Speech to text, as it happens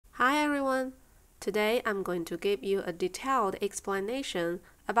Today, I'm going to give you a detailed explanation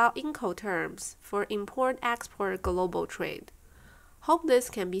about Incoterms for import-export global trade. Hope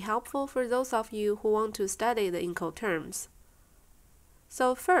this can be helpful for those of you who want to study the Incoterms.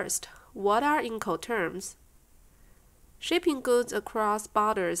 So first, what are Incoterms? Shipping goods across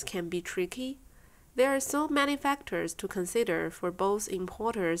borders can be tricky. There are so many factors to consider for both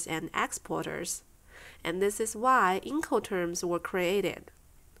importers and exporters, and this is why Incoterms were created.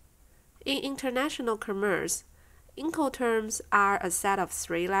 In international commerce, Incoterms are a set of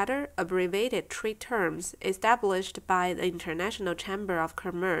three-letter abbreviated trade terms established by the International Chamber of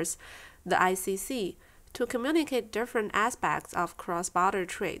Commerce, the ICC, to communicate different aspects of cross-border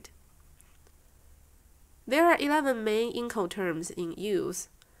trade. There are 11 main Incoterms in use.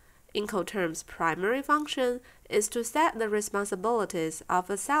 Incoterms' primary function is to set the responsibilities of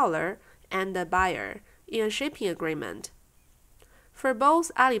a seller and a buyer in a shipping agreement. For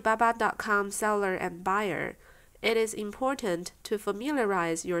both Alibaba.com seller and buyer, it is important to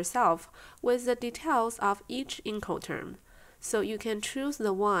familiarize yourself with the details of each Incoterm, so you can choose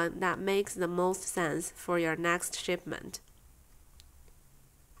the one that makes the most sense for your next shipment.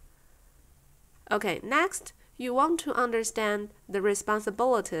 Okay, next, you want to understand the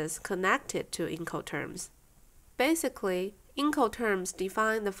responsibilities connected to Incoterms. Basically, Incoterms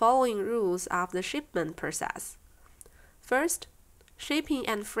define the following rules of the shipment process. First, shipping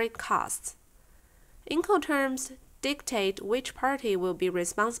and freight costs. Incoterms dictate which party will be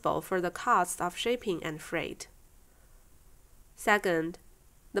responsible for the cost of shipping and freight. Second,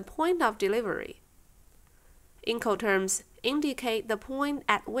 the point of delivery. Incoterms indicate the point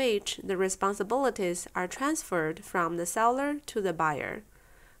at which the responsibilities are transferred from the seller to the buyer,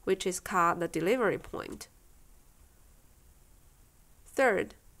 which is called the delivery point.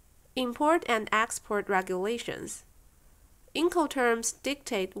 Third, import and export regulations. Incoterms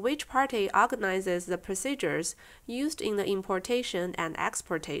dictate which party organizes the procedures used in the importation and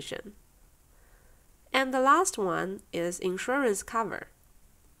exportation. And the last one is insurance cover.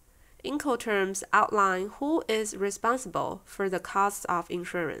 Incoterms outline who is responsible for the costs of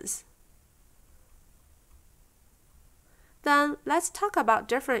insurance. Then let's talk about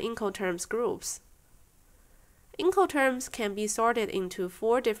different Incoterms groups. Incoterms can be sorted into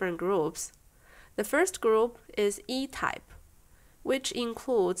 4 different groups. The first group is E-type, which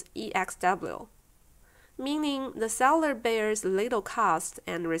includes EXW, meaning the seller bears little cost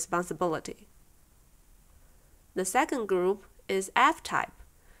and responsibility. The second group is F-type,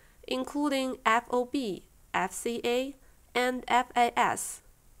 including FOB, FCA, and FAS.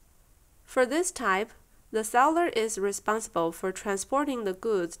 For this type, the seller is responsible for transporting the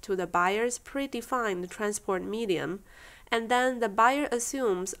goods to the buyer's predefined transport medium, and then the buyer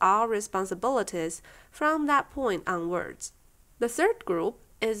assumes all responsibilities from that point onwards. The third group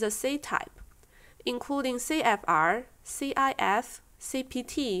is the C-type, including CFR, CIF,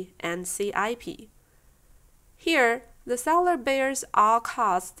 CPT, and CIP. Here, the seller bears all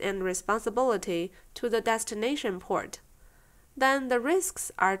costs and responsibility to the destination port. Then the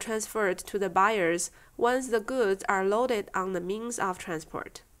risks are transferred to the buyers once the goods are loaded on the means of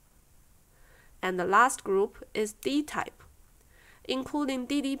transport. And the last group is D-type, including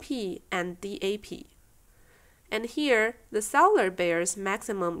DDP and DAP. And here, the seller bears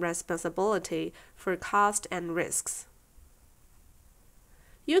maximum responsibility for cost and risks.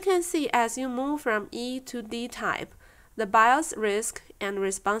 You can see as you move from E to D type, the buyer's risk and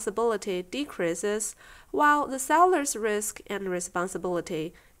responsibility decreases, while the seller's risk and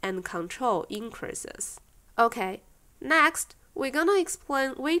responsibility and control increases. Okay, next, we're gonna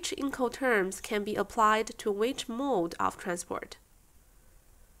explain which Incoterms can be applied to which mode of transport.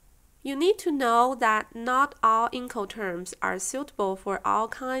 You need to know that not all Incoterms are suitable for all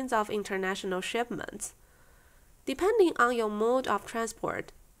kinds of international shipments. Depending on your mode of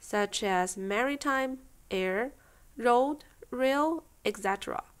transport, such as maritime, air, road, rail,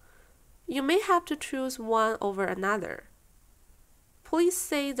 etc., you may have to choose one over another. Please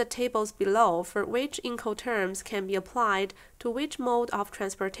see the tables below for which Incoterms can be applied to which mode of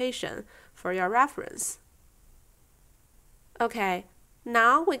transportation for your reference. Okay.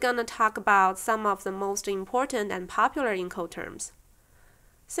 Now we're going to talk about some of the most important and popular Incoterms.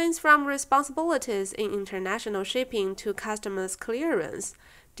 Since from responsibilities in international shipping to customs clearance,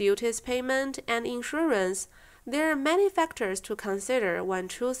 duties payment, and insurance, there are many factors to consider when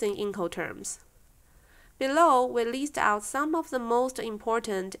choosing Incoterms. Below, we list out some of the most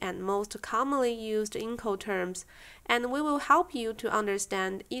important and most commonly used Incoterms, and we will help you to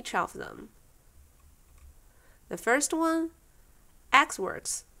understand each of them. The first one,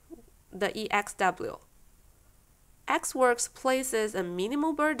 Ex-works, the EXW. Ex-works places a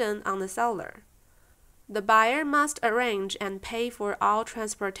minimal burden on the seller. The buyer must arrange and pay for all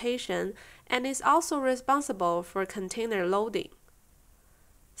transportation and is also responsible for container loading.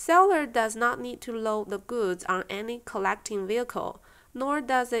 Seller does not need to load the goods on any collecting vehicle, nor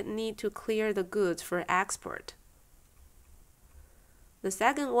does it need to clear the goods for export. The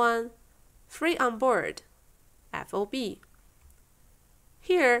second one, free on board, FOB.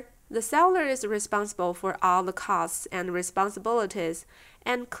 Here, the seller is responsible for all the costs and responsibilities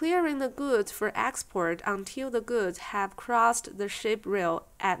and clearing the goods for export until the goods have crossed the ship rail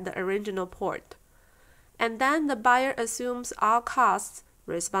at the original port. And then the buyer assumes all costs,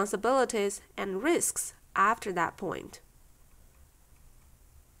 responsibilities, and risks after that point.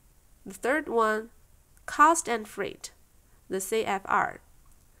 The third one, cost and freight, the CFR.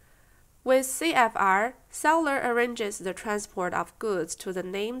 With CFR, seller arranges the transport of goods to the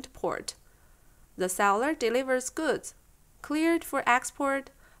named port. The seller delivers goods, cleared for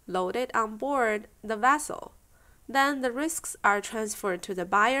export, loaded on board the vessel. Then the risks are transferred to the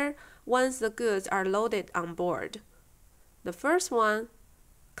buyer once the goods are loaded on board. The first one,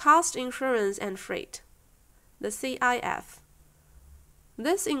 cost, insurance, and freight, the CIF.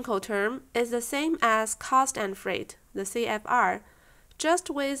 This Incoterm is the same as cost and freight, the CFR, just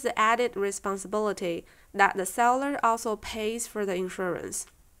with the added responsibility that the seller also pays for the insurance.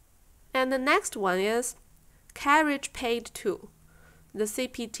 And the next one is carriage paid to, the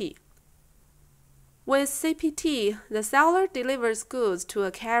CPT. With CPT, the seller delivers goods to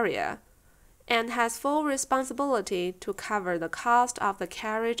a carrier and has full responsibility to cover the cost of the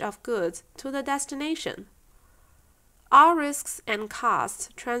carriage of goods to the destination. All risks and costs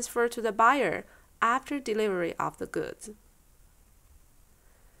transfer to the buyer after delivery of the goods.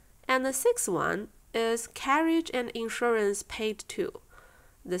 And the sixth one is carriage and insurance paid to,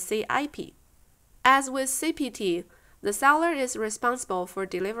 the CIP. As with CPT, the seller is responsible for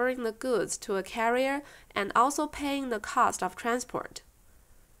delivering the goods to a carrier and also paying the cost of transport.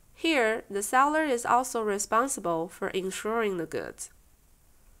 Here, the seller is also responsible for insuring the goods.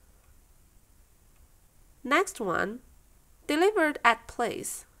 Next one, delivered at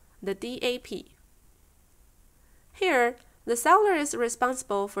place, the DAP. Here, the seller is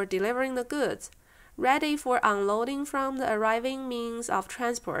responsible for delivering the goods, ready for unloading from the arriving means of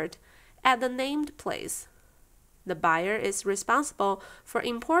transport, at the named place. The buyer is responsible for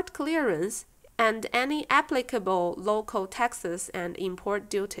import clearance and any applicable local taxes and import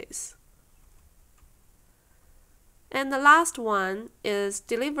duties. And the last one is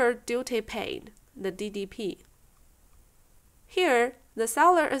delivered duty paid, the DDP. Here, the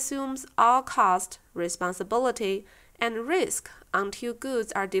seller assumes all cost, responsibility, and risk until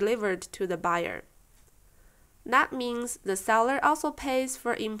goods are delivered to the buyer. That means the seller also pays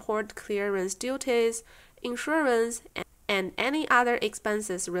for import clearance duties, insurance, and any other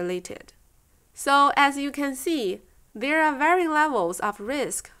expenses related. So as you can see, there are varying levels of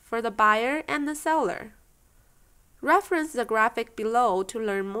risk for the buyer and the seller. Reference the graphic below to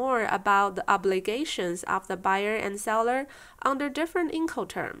learn more about the obligations of the buyer and seller under different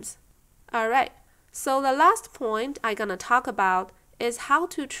Incoterms. Alright, so the last point I'm gonna talk about is how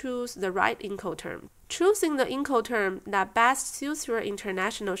to choose the right Incoterm. Choosing the Incoterm that best suits your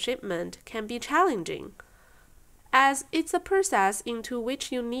international shipment can be challenging, as it's a process into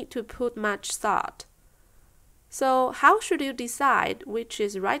which you need to put much thought. So how should you decide which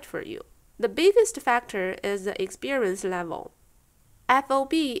is right for you? The biggest factor is the experience level.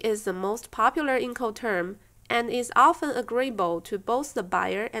 FOB is the most popular Incoterm and is often agreeable to both the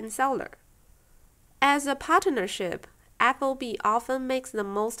buyer and seller. As a partnership, FOB often makes the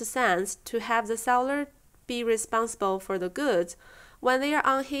most sense to have the seller be responsible for the goods when they are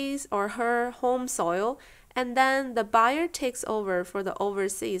on his or her home soil, and then the buyer takes over for the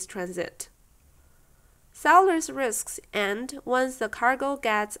overseas transit. Seller's risks end once the cargo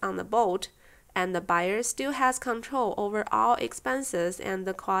gets on the boat, and the buyer still has control over all expenses and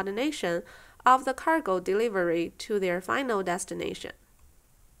the coordination of the cargo delivery to their final destination.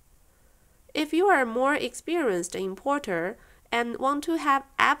 If you are a more experienced importer and want to have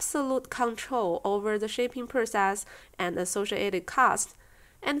absolute control over the shipping process and associated costs,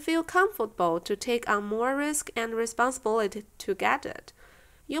 and feel comfortable to take on more risk and responsibility to get it,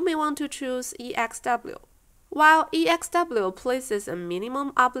 you may want to choose EXW. While EXW places a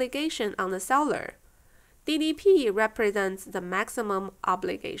minimum obligation on the seller, DDP represents the maximum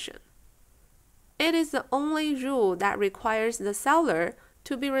obligation. It is the only rule that requires the seller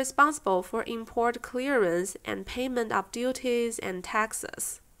to be responsible for import clearance and payment of duties and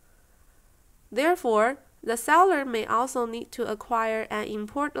taxes. Therefore, the seller may also need to acquire an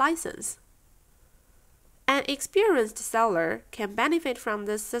import license. An experienced seller can benefit from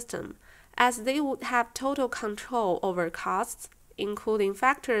this system as they would have total control over costs, including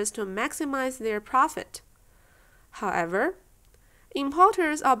factors to maximize their profit. However,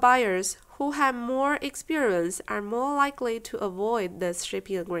 importers or buyers who have more experience are more likely to avoid this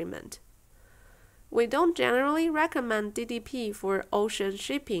shipping agreement. We don't generally recommend DDP for ocean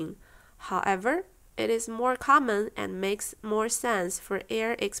shipping. However, it is more common and makes more sense for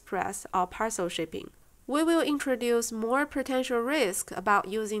air express or parcel shipping. We will introduce more potential risks about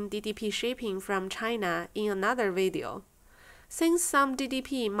using DDP shipping from China in another video. Since some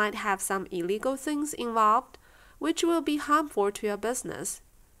DDP might have some illegal things involved, which will be harmful to your business.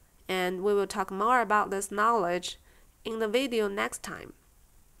 And we will talk more about this knowledge in the video next time.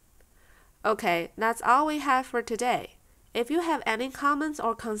 Okay, that's all we have for today. If you have any comments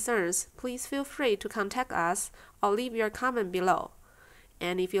or concerns, please feel free to contact us or leave your comment below.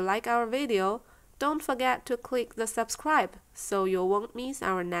 And if you like our video, don't forget to click the subscribe so you won't miss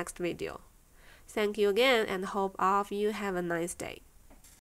our next video. Thank you again and hope all of you have a nice day.